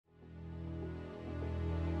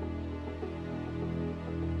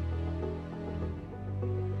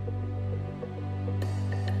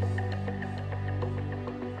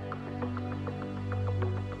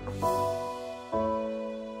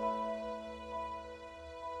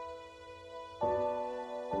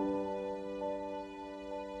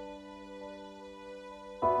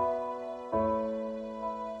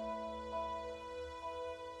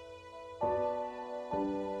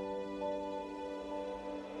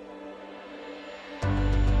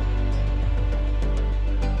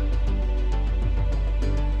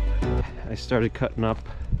I started cutting up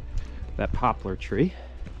that poplar tree.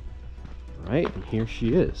 Right, and here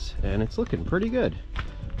she is, and it's looking pretty good.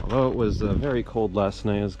 Although it was very cold last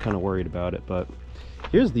night, I was kind of worried about it. But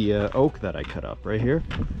here's the oak that I cut up right here,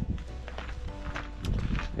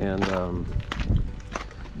 and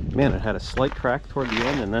man, it had a slight crack toward the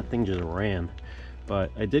end, and that thing just ran. But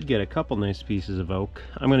I did get a couple nice pieces of oak.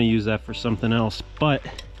 I'm going to use that for something else. But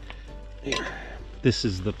here, this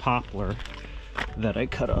is the poplar that I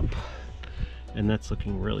cut up, and that's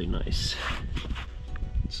looking really nice.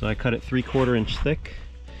 So I cut it 3/4 inch thick,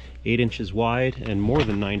 8 inches wide, and more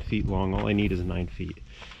than 9 feet long. All I need is 9 feet.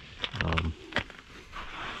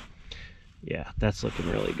 Yeah, that's looking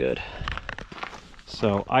really good.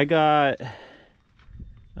 So I got,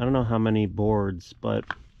 I don't know how many boards, but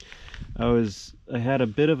I had a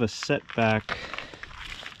bit of a setback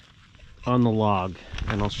on the log,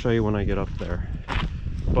 and I'll show you when I get up there.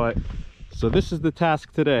 But so this is the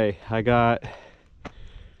task today. I got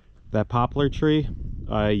that poplar tree.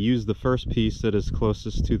 I used the first piece that is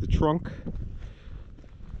closest to the trunk,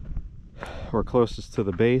 or closest to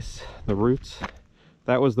the base, the roots.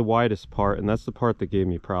 That was the widest part, and that's the part that gave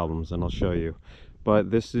me problems, and I'll show you.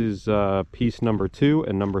 But this is piece number 2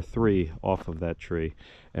 and number 3 off of that tree,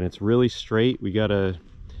 and it's really straight. We got a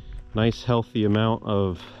nice healthy amount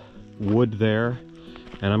of wood there,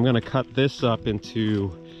 and I'm going to cut this up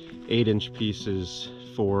into 8-inch pieces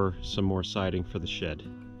for some more siding for the shed.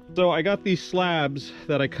 So I got these slabs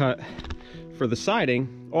that I cut for the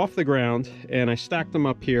siding off the ground, and I stacked them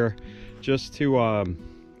up here just to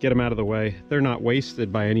get them out of the way. They're not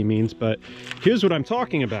wasted by any means, but here's what I'm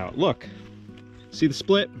talking about. Look, see the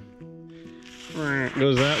split? It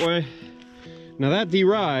goes that way. Now that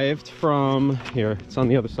derived from, here, it's on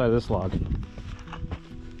the other side of this log.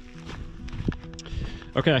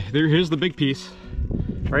 Okay, here's the big piece.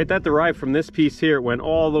 Right, that derived from this piece here. It went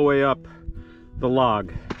all the way up the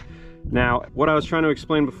log. Now, what I was trying to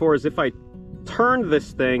explain before is if I turned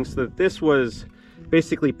this thing so that this was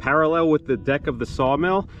basically parallel with the deck of the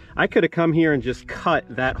sawmill, I could have come here and just cut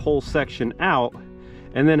that whole section out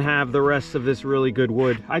and then have the rest of this really good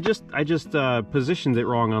wood. I just positioned it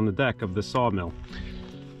wrong on the deck of the sawmill.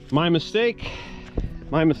 My mistake.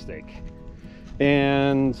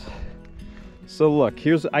 And so look,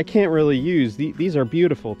 here's, I can't really use, these are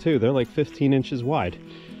beautiful too. They're like 15 inches wide.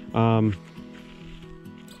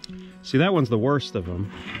 See, that one's the worst of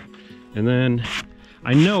them. And then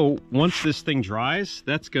I know once this thing dries,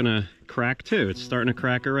 that's gonna crack too. It's starting to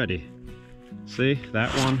crack already. See, that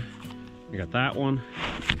one, I got that one,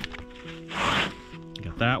 I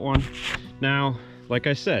got that one. Now, like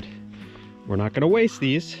I said, we're not gonna waste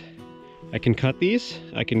these. I can cut these,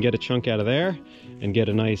 I can get a chunk out of there and get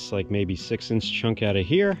a nice, like maybe 6-inch chunk out of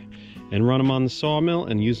here and run them on the sawmill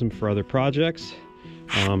and use them for other projects.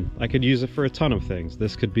 I could use it for a ton of things.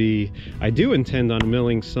 This could be, I do intend on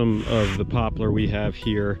milling some of the poplar we have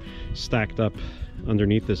here stacked up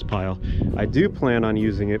underneath this pile. I do plan on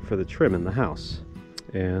using it for the trim in the house.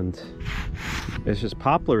 And it's just,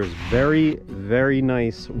 poplar is very, very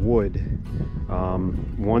nice wood.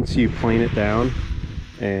 Once you plane it down,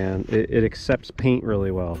 and it accepts paint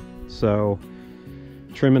really well. So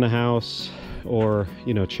trim in a house, or,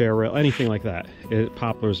 you know, chair rail, anything like that,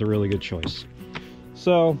 poplar is a really good choice.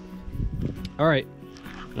 So, all right,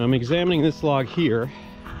 I'm examining this log here.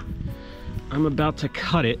 I'm about to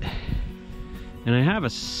cut it, and I have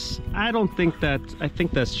I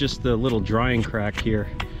think that's just a little drying crack here,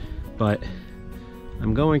 but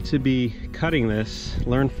I'm going to be cutting this,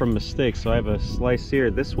 learn from mistakes. So I have a slice here.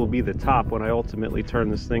 This will be the top when I ultimately turn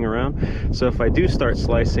this thing around. So if I do start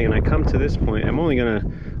slicing and I come to this point, I'm only gonna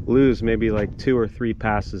lose maybe like 2 or 3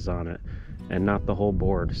 passes on it and not the whole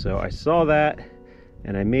board. So I saw that,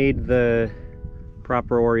 and I made the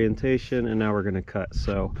proper orientation, and now we're gonna cut.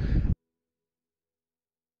 So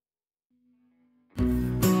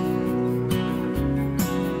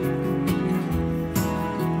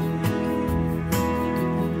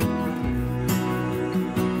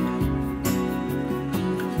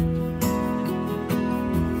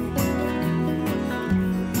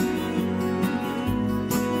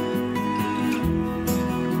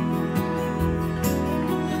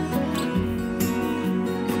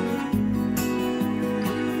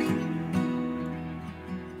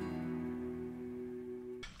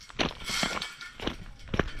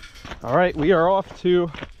all right, we are off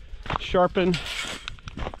to sharpen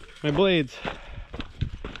my blades.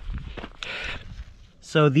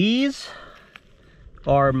 So these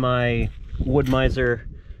are my Wood Miser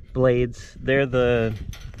blades. They're the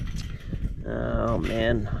Oh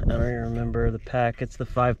man, I don't even remember the pack. It's the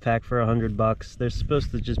 5-pack for $100. They're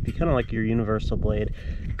supposed to just be kind of like your universal blade.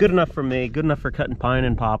 Good enough for me, good enough for cutting pine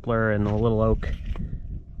and poplar and a little oak.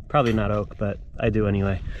 Probably not oak, but I do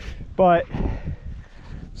anyway. But,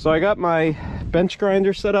 so I got my bench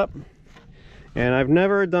grinder set up, and I've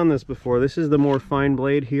never done this before. This is the more fine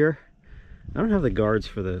blade here. I don't have the guards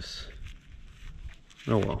for this.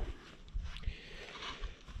 Oh well.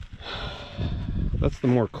 That's the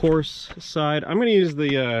more coarse side. I'm going to use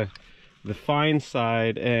the fine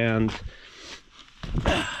side, and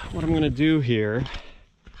what I'm going to do here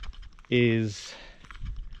is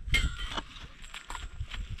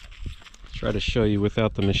try to show you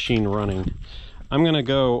without the machine running. I'm going to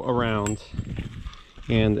go around,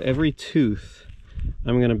 and every tooth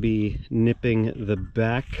I'm going to be nipping the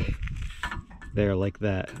back there like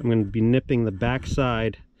that. I'm going to be nipping the back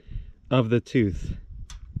side of the tooth.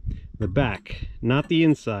 The back, not the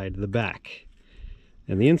inside, the back.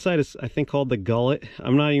 And the inside is, I think, called the gullet.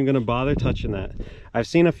 I'm not even going to bother touching that. I've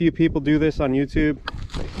seen a few people do this on YouTube,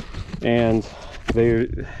 and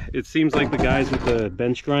it seems like the guys with the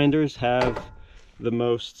bench grinders have the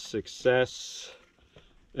most success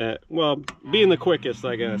at, well, being the quickest,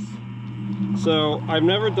 I guess. So I've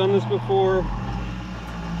never done this before.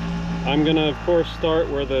 I'm gonna, of course, start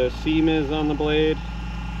where the seam is on the blade,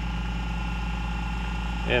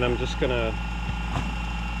 and I'm just gonna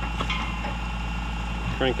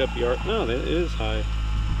crank up the arc. No, it is high.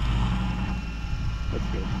 That's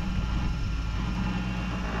good.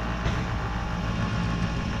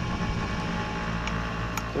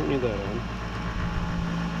 Don't need that on.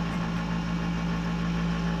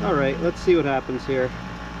 All right, let's see what happens here.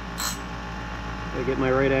 Gotta get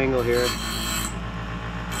my right angle here.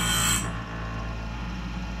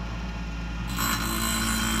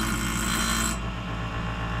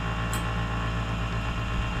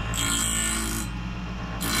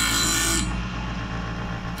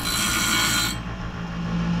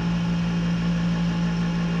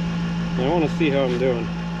 I want to see how I'm doing.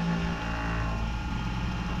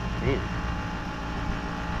 Man.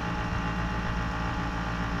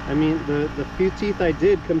 I mean, the few teeth I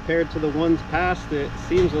did compared to the ones past it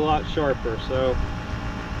seems a lot sharper, so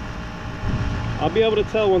I'll be able to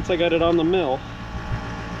tell once I got it on the mill.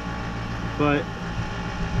 But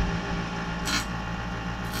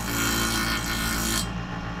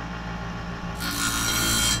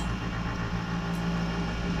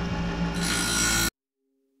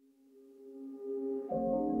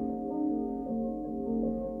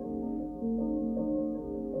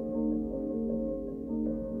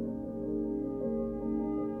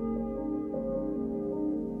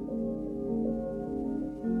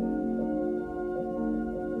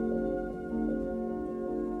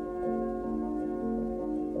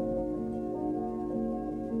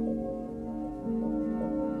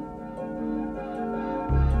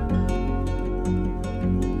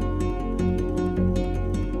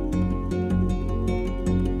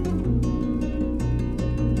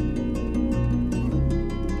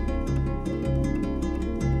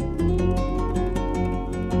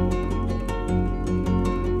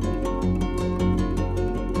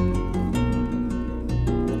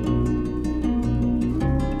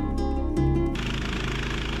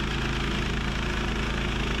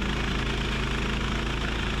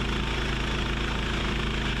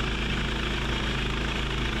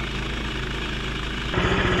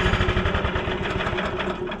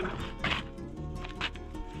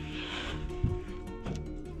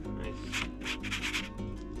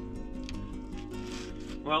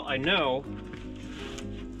well, I know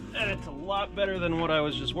that it's a lot better than what I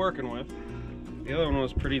was just working with. The other one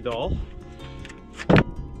was pretty dull. All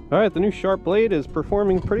right, the new sharp blade is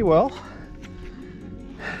performing pretty well.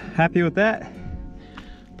 Happy with that.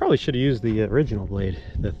 Probably should have used the original blade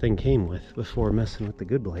the thing came with before messing with the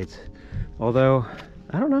good blades. Although,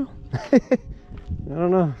 I don't know. I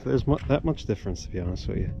don't know if there's that much difference, to be honest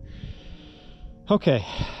with you. Okay,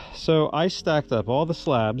 so I stacked up all the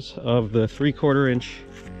slabs of the 3/4 inch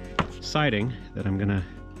siding that I'm gonna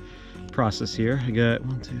process here. I got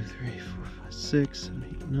 1, 2, 3, 4, 5, 6, 7,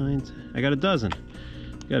 8, 9, 10. I got a dozen.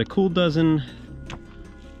 Got a cool dozen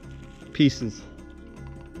pieces.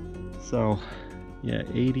 So yeah,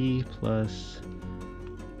 80 plus,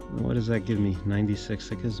 what does that give me? 96.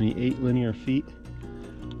 That gives me 8 linear feet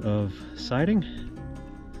of siding.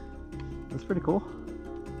 That's pretty cool.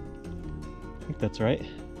 I think that's right.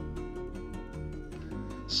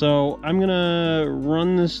 So I'm gonna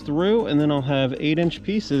run this through, and then I'll have 8-inch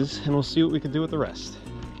pieces, and we'll see what we can do with the rest.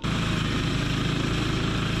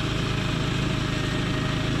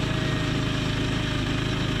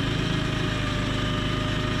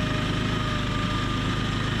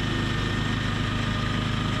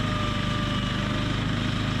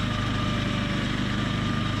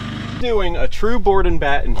 doing a true board and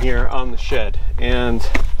batten here on the shed, and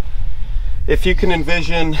if you can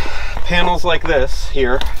envision panels like this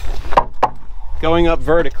here going up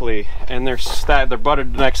vertically, and they're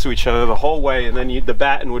butted next to each other the whole way, and then the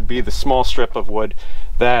batten would be the small strip of wood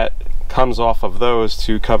that comes off of those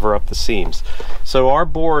to cover up the seams. So our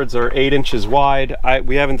boards are 8 inches wide.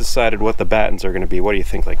 We haven't decided what the battens are going to be. What do you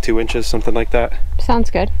think, like 2 inches, something like that? Sounds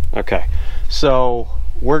good. Okay, so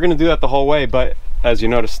we're going to do that the whole way, but as you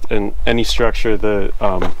noticed in any structure,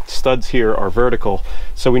 the studs here are vertical,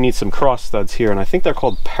 so we need some cross studs here, and I think they're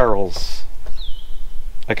called perils.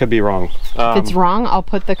 I could be wrong. If it's wrong, I'll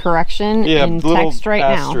put the correction in text right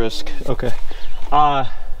asterisk. Now. Okay.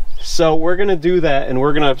 So we're gonna do that, and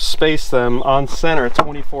we're gonna space them on center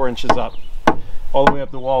 24 inches up, all the way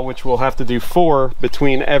up the wall, which we'll have to do 4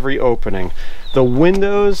 between every opening. The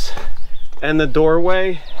windows and the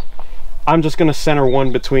doorway, I'm just gonna center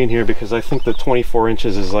 1 between here because I think the 24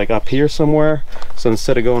 inches is like up here somewhere. So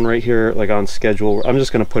instead of going right here like on schedule, I'm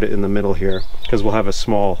just gonna put it in the middle here because we'll have a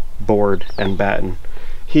small board and batten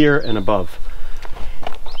here and above.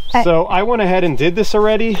 So I went ahead and did this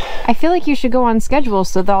already. I feel like you should go on schedule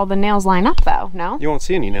so that all the nails line up though, no? You won't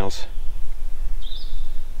see any nails.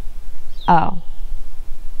 Oh.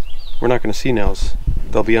 We're not gonna see nails.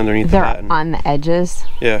 They'll be underneath the batten. They're on the edges?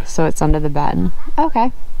 Yeah. So it's under the batten.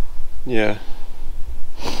 Okay. Yeah.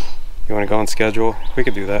 You wanna go on schedule? We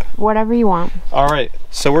could do that. Whatever you want. All right,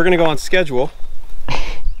 so we're gonna go on schedule.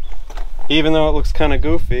 Even though it looks kind of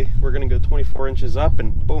goofy, we're gonna go 24 inches up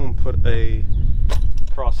and boom, put a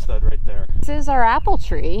cross stud right there. This is our apple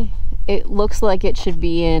tree. It looks like it should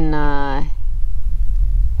be in,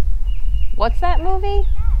 what's that movie?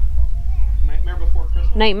 Nightmare Before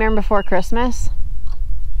Christmas? Nightmare Before Christmas.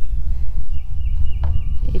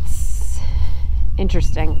 It's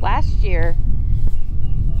interesting. Last year,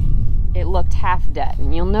 it looked half dead,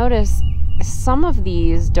 and you'll notice some of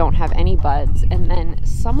these don't have any buds, and then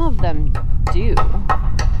some of them do.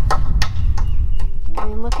 I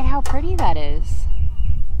mean, look at how pretty that is.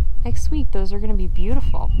 Next week, those are going to be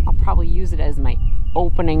beautiful. I'll probably use it as my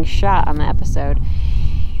opening shot on the episode.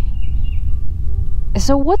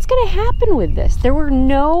 So what's going to happen with this? There were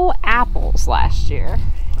no apples last year.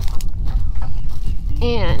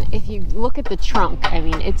 And if you look at the trunk, I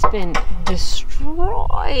mean, it's been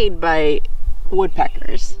destroyed by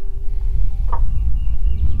woodpeckers.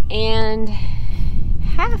 And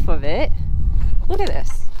half of it, look at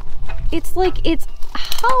this. It's like it's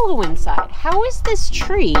hollow inside. How is this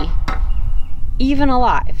tree even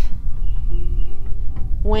alive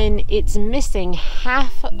when it's missing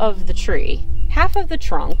half of the tree, half of the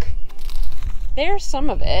trunk? There's some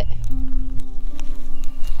of it.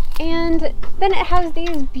 And then it has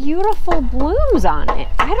these beautiful blooms on it.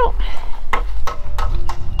 I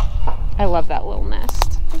love that little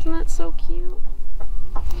nest. Isn't that so cute?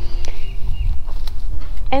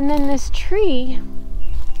 And then this tree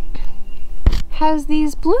has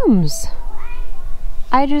these blooms.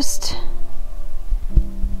 I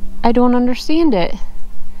don't understand it.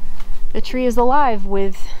 The tree is alive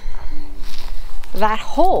with that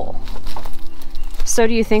hole. So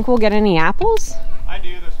do you think we'll get any apples? I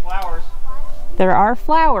do, there's flowers. There are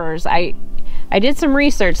flowers. I did some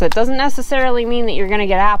research. That doesn't necessarily mean that you're gonna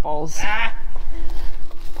get apples. Ah.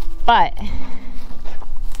 But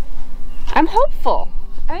I'm hopeful.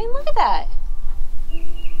 I mean, look at that.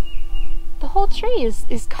 The whole tree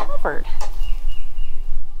is covered.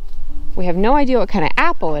 We have no idea what kind of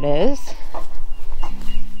apple it is,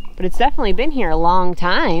 but it's definitely been here a long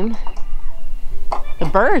time. The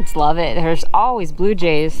birds love it. There's always blue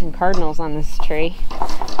jays and cardinals on this tree.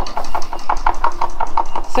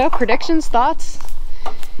 So, predictions, thoughts?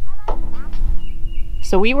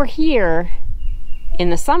 So we were here in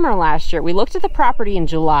the summer last year. We looked at the property in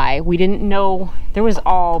July. We didn't know there was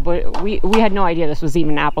but we had no idea this was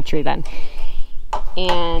even an apple tree then.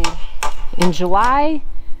 And in July,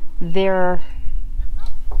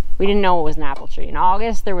 we didn't know it was an apple tree. In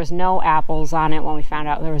August, there was no apples on it when we found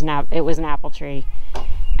out it was an apple tree.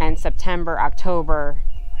 And September, October,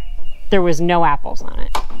 there was no apples on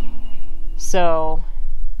it. So,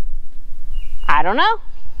 I don't know.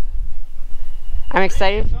 I'm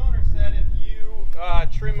excited. The owner said if you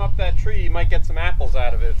trim up that tree, you might get some apples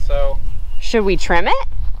out of it, so. Should we trim it?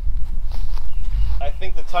 I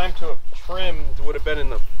think the time to have trimmed would have been in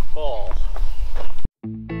the fall.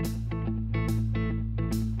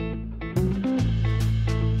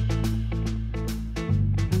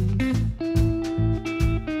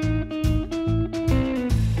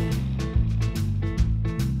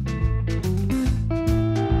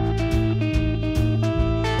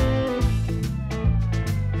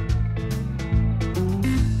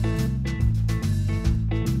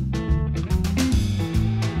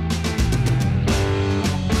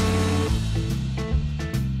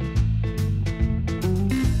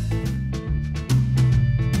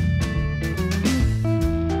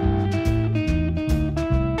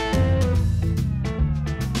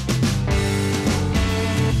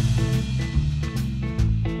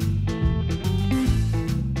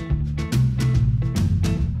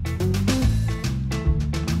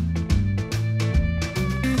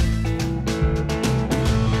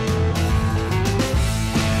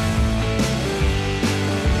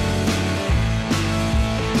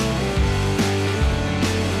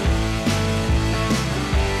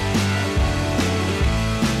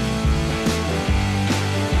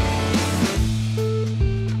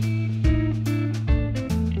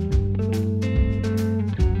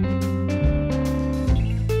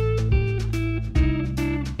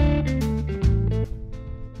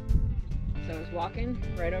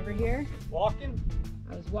 walking right over here. Walking?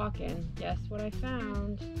 I was walking. Guess what I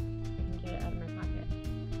found? I can get it out of my pocket.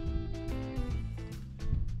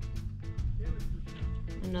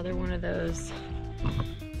 Another one of those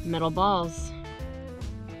metal balls.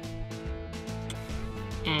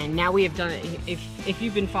 And now we have done it. If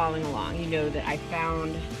you've been following along, you know that I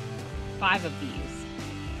found 5 of these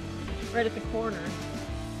right at the corner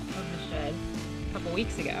of the shed a couple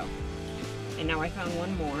weeks ago. And now I found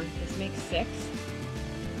one more. This makes 6.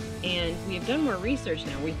 And we have done more research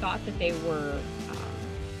now. We thought that they were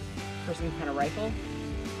for some kind of rifle.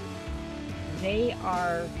 They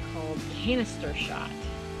are called canister shot.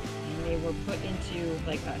 And they were put into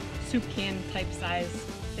like a soup can type size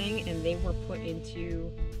thing, and they were put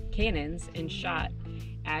into cannons and shot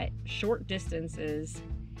at short distances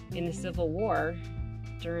in the Civil War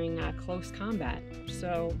during close combat.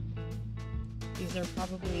 So these are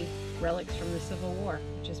probably relics from the Civil War,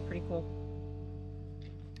 which is pretty cool.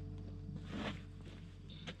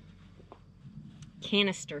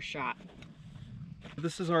 Canister shot.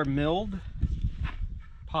 This is our milled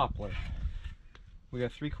poplar. We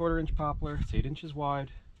got 3/4 inch poplar. It's 8 inches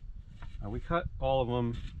wide. We cut all of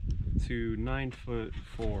them to 9'4"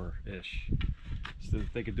 so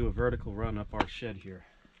that they could do a vertical run up our shed here.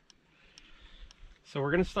 So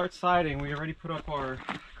we're going to start siding. We already put up our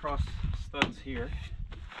cross studs here,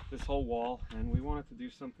 this whole wall, and we wanted to do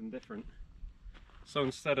something different. So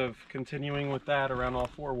instead of continuing with that around all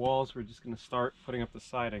 4 walls, we're just going to start putting up the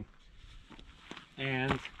siding.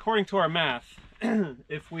 And according to our math,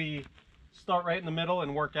 if we start right in the middle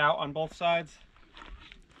and work out on both sides,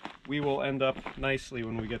 we will end up nicely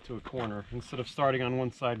when we get to a corner. Instead of starting on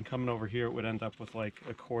one side and coming over here, it would end up with like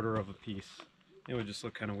 1/4 of a piece. It would just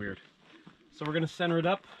look kind of weird. So we're going to center it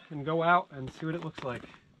up and go out and see what it looks like.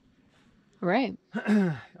 All right.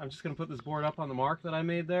 I'm just going to put this board up on the mark that I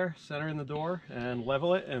made there, center in the door, and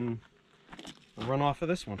level it, and we'll run off of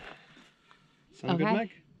this one. Sound good,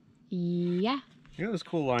 Meg? Yeah. Look at those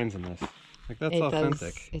cool lines in this. Like, that's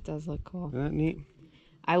authentic. It does look cool. Isn't that neat?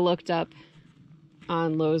 I looked up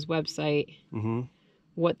on Lowe's website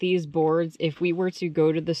what these boards, if we were to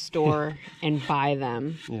go to the store and buy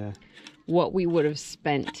them, what we would have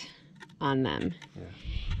spent on them. Yeah.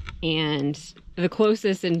 And the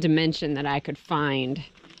closest in dimension that I could find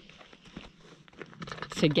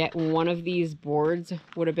to get one of these boards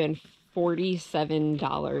would have been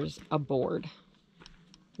 $47 a board,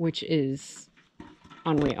 which is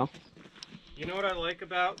unreal. You know what I like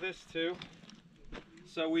about this too?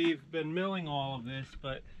 So we've been milling all of this,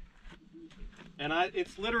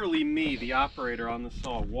 it's literally me, the operator on the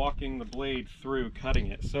saw, walking the blade through, cutting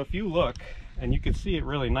it. So if you look, and you can see it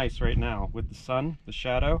really nice right now with the sun, the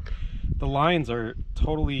shadow, the lines are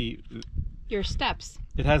totally... Your steps.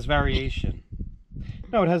 It has variation.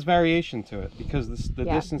 No, it has variation to it, because the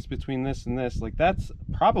distance between this and this, like, that's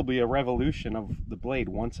probably a revolution of the blade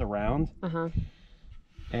once around.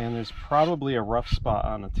 And there's probably a rough spot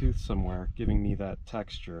on a tooth somewhere giving me that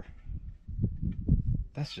texture.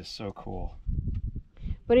 That's just so cool.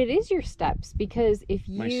 But it is your steps, because if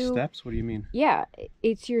you... My steps? What do you mean? Yeah,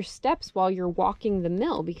 it's your steps while you're walking the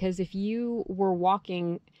mill, because if you were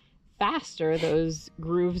walking faster, those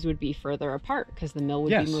grooves would be further apart because the mill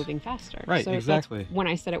would be moving faster. Right, so exactly. When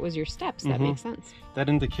I said it was your steps, that makes sense. That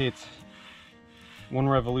indicates one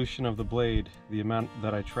revolution of the blade, the amount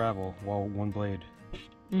that I travel while one blade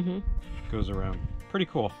goes around. Pretty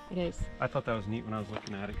cool. It is. I thought that was neat when I was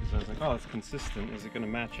looking at it, because I was like, oh, it's consistent. Is it going to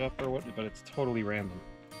match up or what? But it's totally random.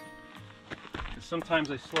 Sometimes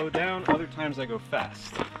I slow down, other times I go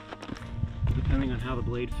fast, depending on how the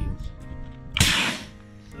blade feels.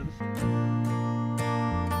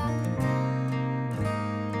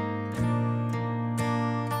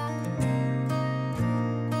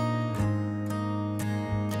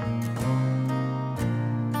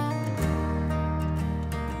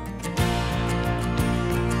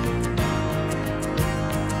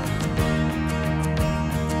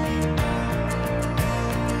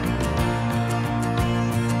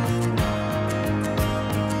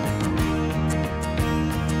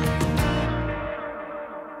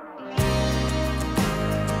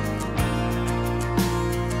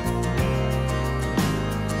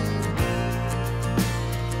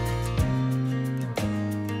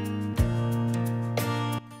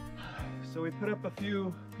 So put up a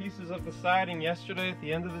few pieces of the siding yesterday at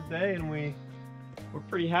the end of the day, and we're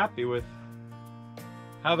pretty happy with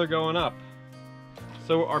how they're going up.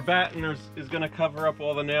 So our batten is going to cover up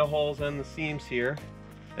all the nail holes and the seams here,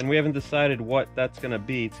 and we haven't decided what that's going to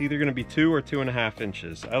be. It's either going to be 2 or 2.5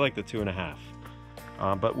 inches. I like the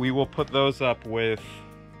 2.5, but we will put those up with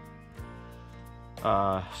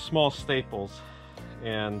small staples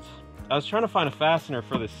And I was trying to find a fastener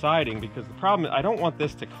for this siding because the problem is I don't want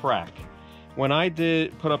this to crack. When I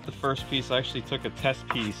did put up the first piece, I actually took a test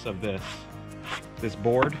piece of this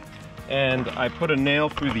board, and I put a nail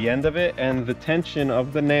through the end of it, and the tension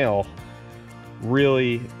of the nail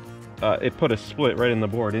really, it put a split right in the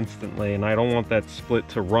board instantly, and I don't want that split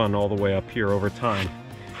to run all the way up here over time.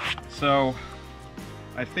 So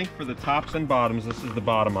I think for the tops and bottoms, this is the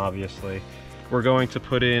bottom obviously, we're going to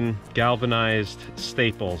put in galvanized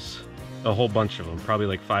staples, a whole bunch of them, probably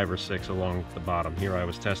like 5 or 6 along the bottom. Here I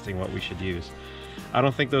was testing what we should use. I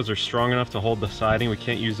don't think those are strong enough to hold the siding. We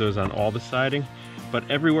can't use those on all the siding, but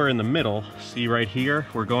everywhere in the middle, see right here,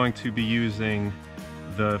 we're going to be using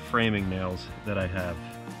the framing nails that I have,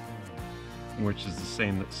 which is the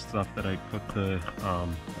same stuff that I put the,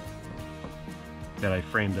 that I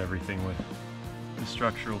framed everything with, the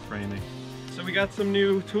structural framing. So we got some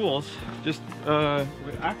new tools, just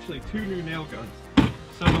actually 2 new nail guns.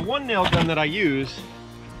 So the one nail gun that I uses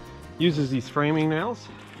these framing nails,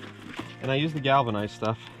 and I use the galvanized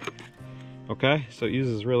stuff. Okay, so it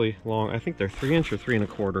uses really long, I think they're 3" or 3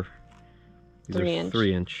 1/4. These 3" are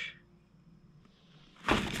 3".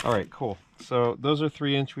 All right, cool. So those are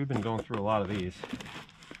 3". We've been going through a lot of these.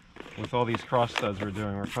 With all these cross studs we're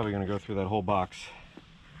doing, we're probably gonna go through that whole box.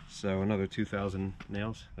 So another 2,000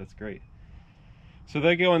 nails, that's great. So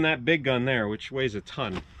they go in that big gun there, which weighs a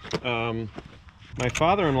ton. My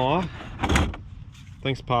father-in-law,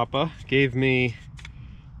 thanks Papa, gave me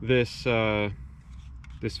this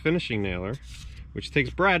this finishing nailer, which takes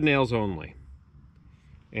brad nails only.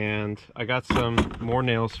 And I got some more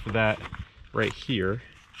nails for that right here.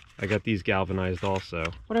 I got these galvanized also.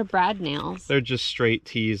 What are brad nails? They're just straight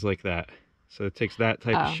tees like that. So it takes that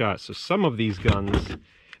type of shot. So some of these guns,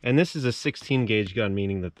 and this is a 16 gauge gun,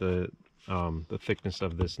 meaning that the thickness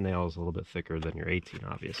of this nail is a little bit thicker than your 18,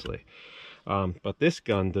 obviously. But this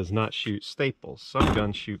gun does not shoot staples. Some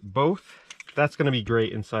guns shoot both. That's going to be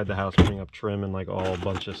great inside the house, putting up trim and like all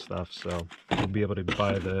bunch of stuff. So you'll be able to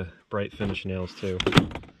buy the bright finish nails too.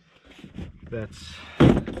 That's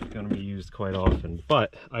going to be used quite often.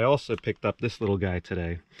 But I also picked up this little guy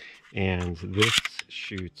today, and this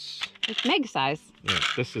shoots. It's Meg size. Yeah,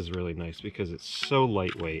 this is really nice because it's so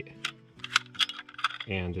lightweight.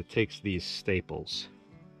 And it takes these staples,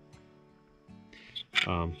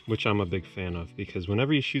 which I'm a big fan of, because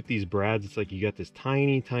whenever you shoot these brads, it's like you got this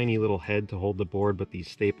tiny little head to hold the board, but these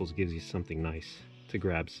staples gives you something nice to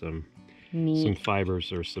grab some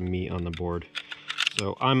fibers or some meat on the board.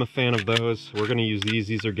 So I'm a fan of those. We're going to use these.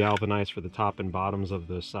 These are galvanized for the top and bottoms of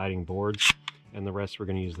the siding boards, and the rest we're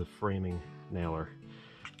going to use the framing nailer.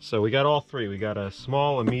 So we got all 3. We got a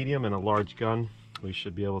small, a medium, and a large gun. We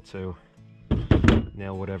should be able to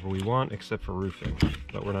nail whatever we want except for roofing,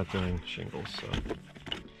 but we're not doing shingles. So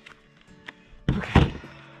okay,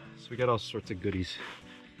 so we got all sorts of goodies.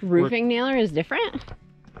 Roofing nailer is different?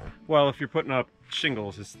 Well, if you're putting up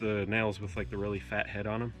shingles, it's the nails with like the really fat head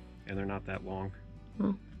on them, and they're not that long.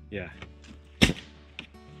 Oh. Yeah. So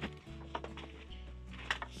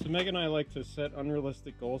Meg and I like to set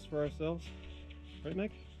unrealistic goals for ourselves, right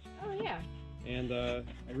Meg? Oh yeah. And I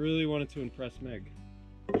really wanted to impress Meg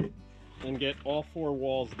and get all 4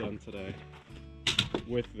 walls done today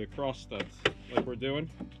with the cross studs like we're doing.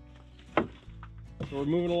 So we're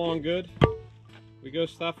moving along good. We go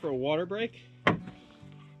stop for a water break.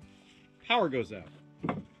 Power goes out.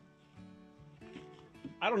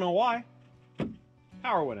 I don't know why.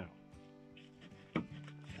 Power went out.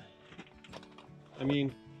 I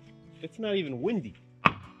mean, it's not even windy.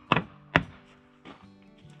 I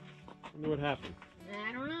wonder what happened.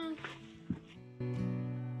 I don't know.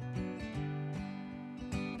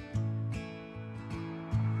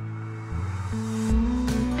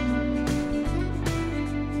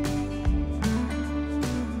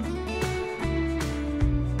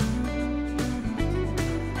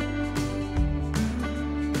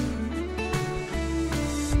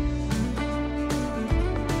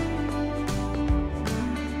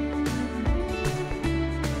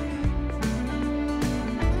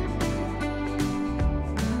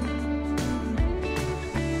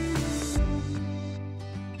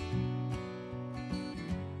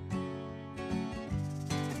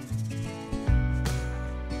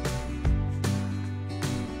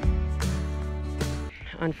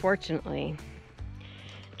 Unfortunately,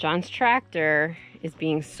 John's tractor is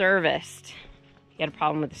being serviced. He had a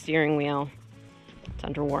problem with the steering wheel. It's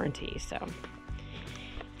under warranty, so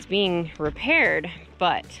it's being repaired.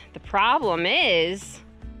 But the problem is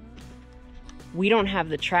we don't have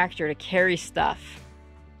the tractor to carry stuff.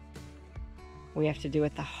 We have to do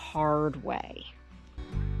it the hard way.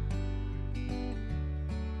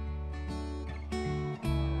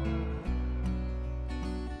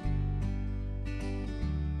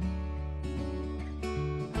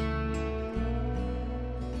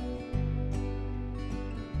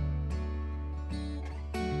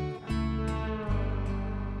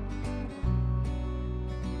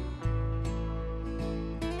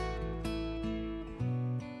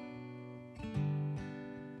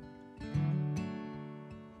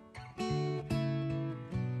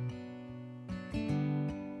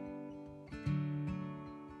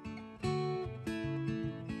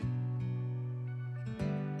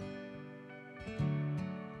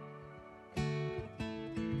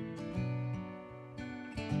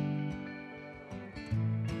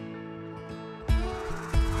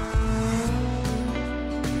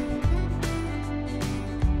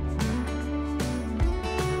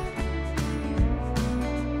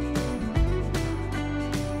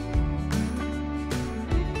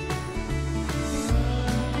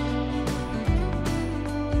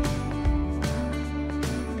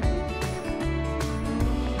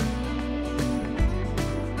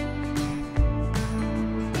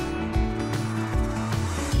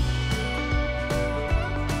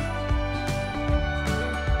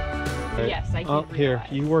 Yes, I Oh, did here,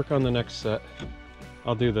 realize. you work on the next set.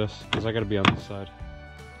 I'll do this, because I gotta be on this side.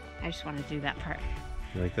 I just want to do that part.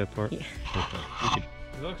 You like that part? Yeah. Okay.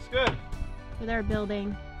 It looks good. With our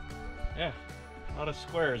building. Yeah, a lot of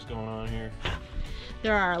squares going on here.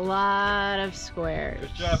 There are a lot of squares.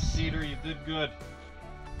 Good job, Cedar, you did good.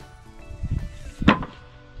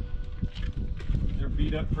 They're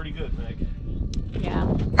beat up pretty good, Meg. Yeah.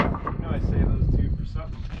 You know I say those two for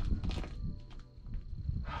something.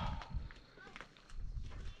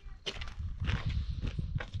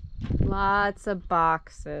 Lots of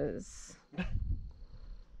boxes. A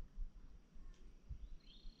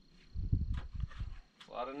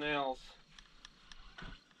lot of nails.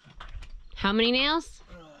 How many nails?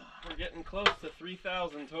 We're getting close to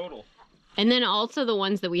 3,000 total. And then also the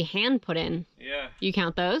ones that we hand put in. Yeah. You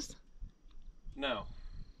count those? No.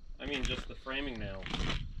 I mean just the framing nails.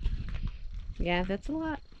 Yeah, that's a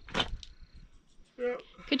lot. Yep.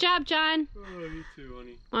 Good job, John. Oh, you too,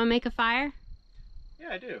 honey. Want to make a fire? Yeah,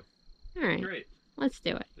 I do. All right. Great. Let's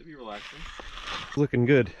do it. It'll be relaxing. Looking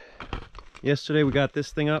good. Yesterday we got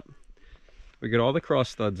this thing up. We got all the cross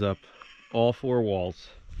studs up. All 4 walls.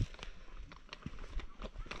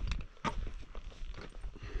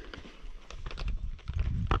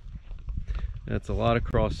 That's a lot of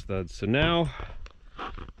cross studs. So now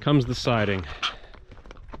comes the siding.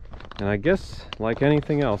 And I guess, like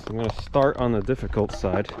anything else, I'm going to start on the difficult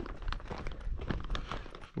side,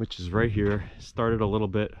 which is right here. Started a little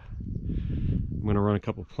bit. I'm going to run a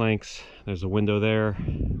couple planks. There's a window there,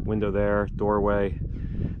 doorway.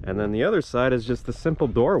 And then the other side is just a simple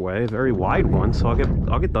doorway, very wide one. So I'll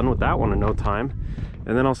get done with that one in no time.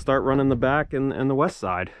 And then I'll start running the back and the west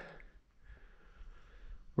side.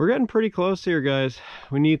 We're getting pretty close here, guys.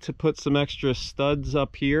 We need to put some extra studs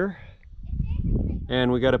up here.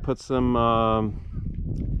 And we got to put some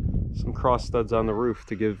cross studs on the roof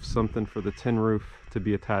to give something for the tin roof to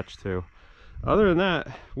be attached to. Other than that,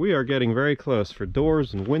 we are getting very close for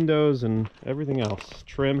doors and windows and everything else.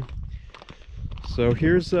 Trim. So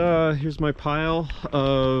here's my pile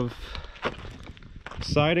of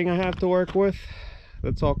siding I have to work with.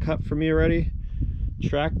 That's all cut for me already.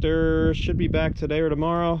 Tractor should be back today or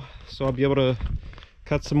tomorrow, so I'll be able to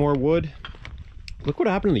cut some more wood. Look what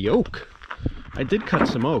happened to the oak. I did cut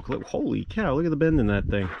some oak. Look, holy cow, look at the bend in that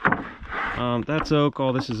thing. That's oak,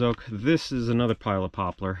 all this is oak. This is another pile of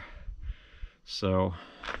poplar. So,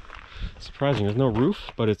 surprising, there's no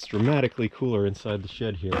roof, but it's dramatically cooler inside the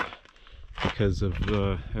shed here because of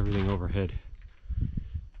everything overhead.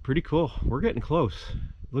 Pretty cool. We're getting close.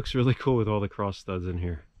 It looks really cool with all the cross studs in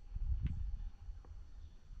here.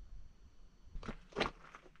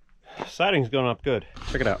 Siding's going up good.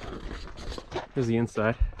 Check it out. Here's the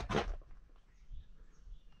inside.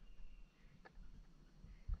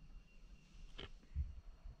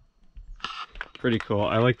 Pretty cool.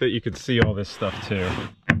 I like that you could see all this stuff too.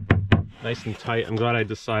 Nice and tight. I'm glad I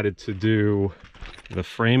decided to do the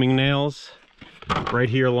framing nails right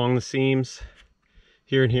here along the seams.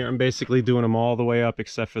 Here and here, I'm basically doing them all the way up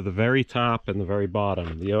except for the very top and the very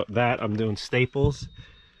bottom. That I'm doing staples.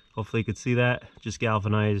 Hopefully you could see that. Just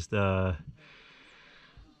galvanized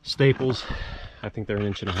staples. I think they're 1.5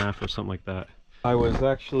 inches or something like that. I was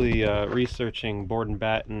actually researching board and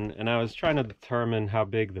batten, and I was trying to determine how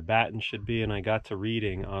big the batten should be, and I got to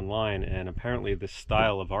reading online, and apparently this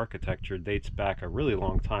style of architecture dates back a really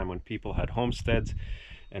long time when people had homesteads,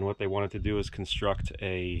 and what they wanted to do is construct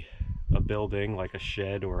a building like a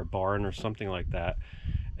shed or a barn or something like that,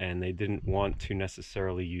 and they didn't want to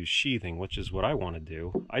necessarily use sheathing, which is what I want to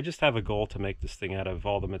do. I just have a goal to make this thing out of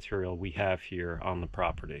all the material we have here on the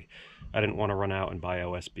property. I didn't want to run out and buy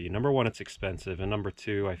OSB. Number one, it's expensive, and number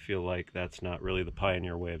two, I feel like that's not really the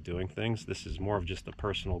pioneer way of doing things. This is more of just a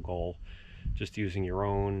personal goal, just using your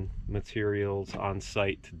own materials on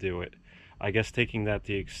site to do it. I guess taking that to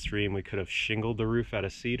the extreme, we could have shingled the roof out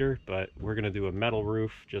of cedar, but we're going to do a metal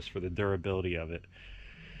roof just for the durability of it.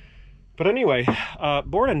 But anyway,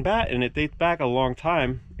 board and batten, it dates back a long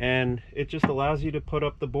time, and it just allows you to put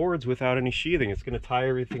up the boards without any sheathing. It's going to tie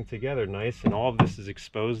everything together nice, and all of this is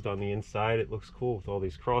exposed on the inside. It looks cool with all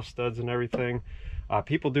these cross studs and everything.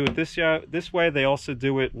 People do it this way. They also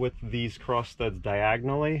do it with these cross studs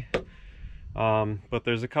diagonally. But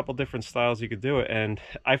there's a couple different styles you could do it, and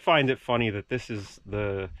I find it funny that this is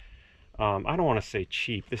the, I don't want to say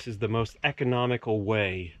cheap, this is the most economical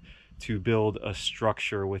way to build a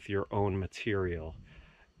structure with your own material.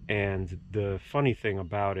 And the funny thing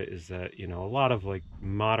about it is that, you know, a lot of like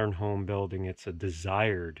modern home building, it's a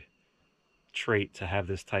desired trait to have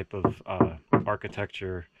this type of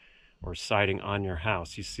architecture or siding on your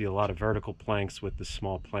house. You see a lot of vertical planks with the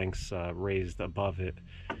small planks raised above it.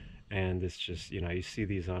 And it's just, you know, you see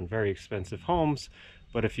these on very expensive homes,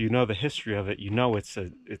 but if you know the history of it, you know it's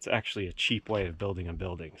actually a cheap way of building a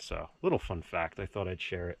building. So little fun fact, I thought I'd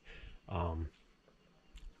share it.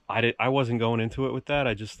 I wasn't going into it with that.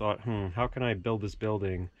 I just thought, how can I build this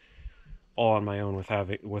building all on my own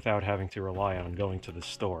without having to rely on going to the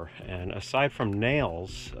store? And aside from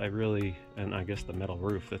nails, and I guess the metal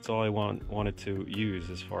roof, that's all I wanted to use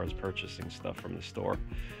as far as purchasing stuff from the store.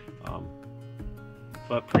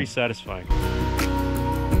 But pretty satisfying.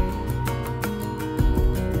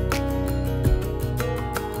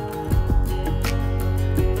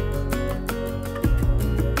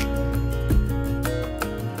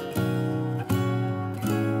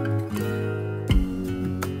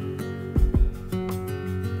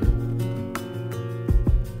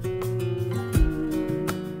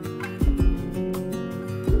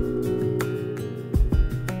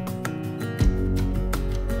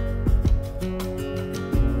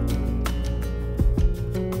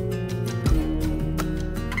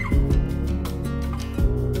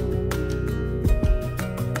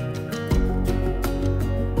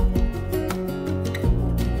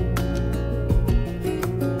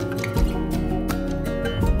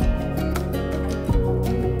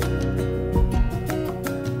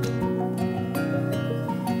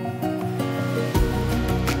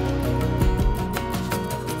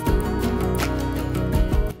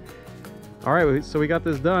 All right, so we got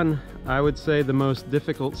this done. I would say the most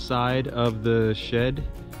difficult side of the shed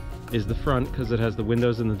is the front, because it has the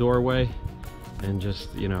windows in the doorway and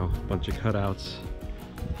just, you know, a bunch of cutouts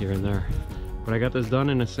here and there. But I got this done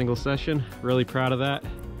in a single session. Really proud of that.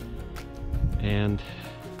 And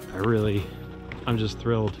I'm just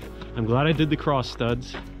thrilled. I'm glad I did the cross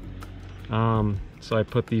studs. So I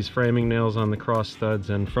put these framing nails on the cross studs,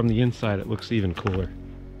 and from the inside it looks even cooler.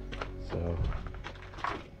 So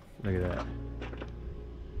look at that.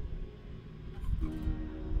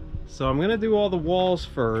 So I'm gonna do all the walls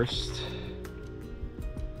first,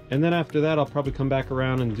 and then after that I'll probably come back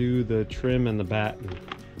around and do the trim and the batten.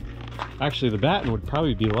 Actually, the batten would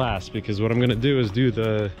probably be last, because what I'm gonna do is do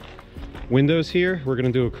the windows here. We're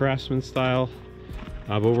gonna do a craftsman style,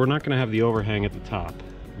 but we're not gonna have the overhang at the top.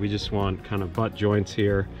 We just want kind of butt joints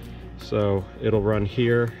here. So it'll run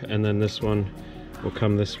here, and then this one will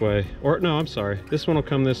come this way. Or no, I'm sorry. This one will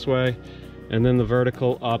come this way, and then the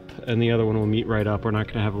vertical up, and the other one will meet right up. We're not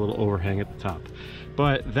gonna have a little overhang at the top.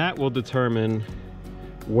 But that will determine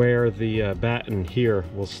where the batten here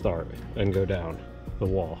will start and go down the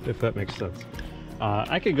wall, if that makes sense.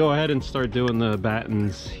 I could go ahead and start doing the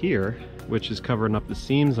battens here, which is covering up the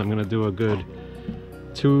seams. I'm gonna do a good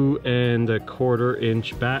 2 1/4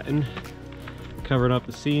 inch batten, covering up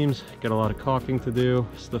the seams. Got a lot of caulking to do,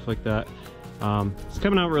 stuff like that. It's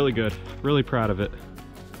coming out really good. Really proud of it.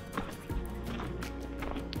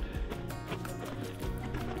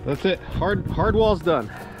 That's it. Hard wall's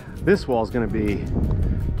done. This wall's gonna be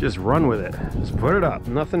just run with it. Just put it up.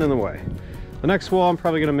 Nothing in the way. The next wall I'm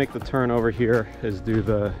probably gonna make the turn over here is do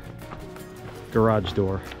the garage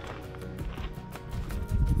door.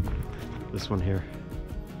 This one here,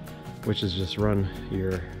 which is just run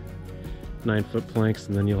your 9-foot planks,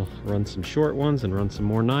 and then you'll run some short ones and run some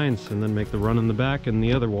more 9s, and then make the run in the back and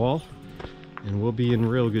the other wall, and we'll be in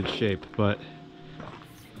real good shape. But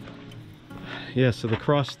yeah, so the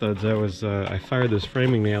cross studs, I fired those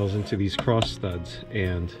framing nails into these cross studs,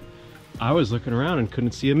 and I was looking around and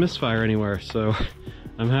couldn't see a misfire anywhere, so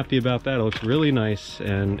I'm happy about that. It looks really nice,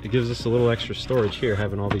 and it gives us a little extra storage here,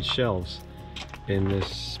 having all these shelves in this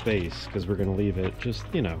space, because we're going to leave it just,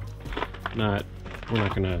 you know, we're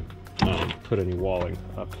not going to put any walling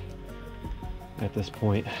up at this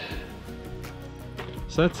point.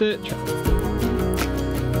 So that's it.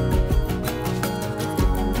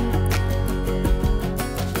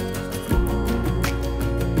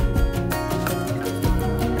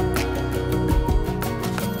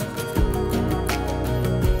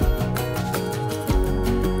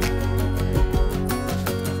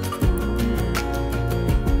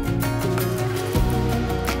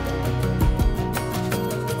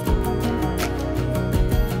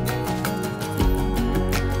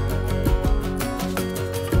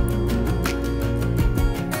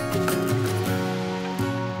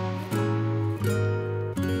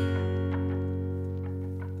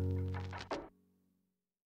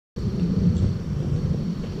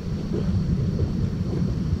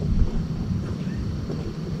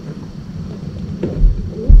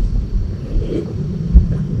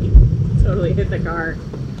 Hit the car.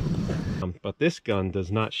 But this gun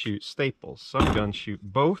does not shoot staples. Some guns shoot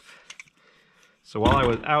both. So while I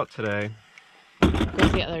was out today, This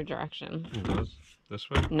the other direction. It goes this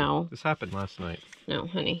way? No. This happened last night. No,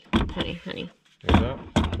 honey. Honey, honey. There's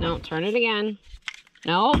that. No, turn it again.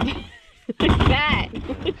 Nope. Like that.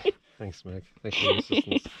 Thanks, Meg. Thanks for the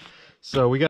assistance. So we got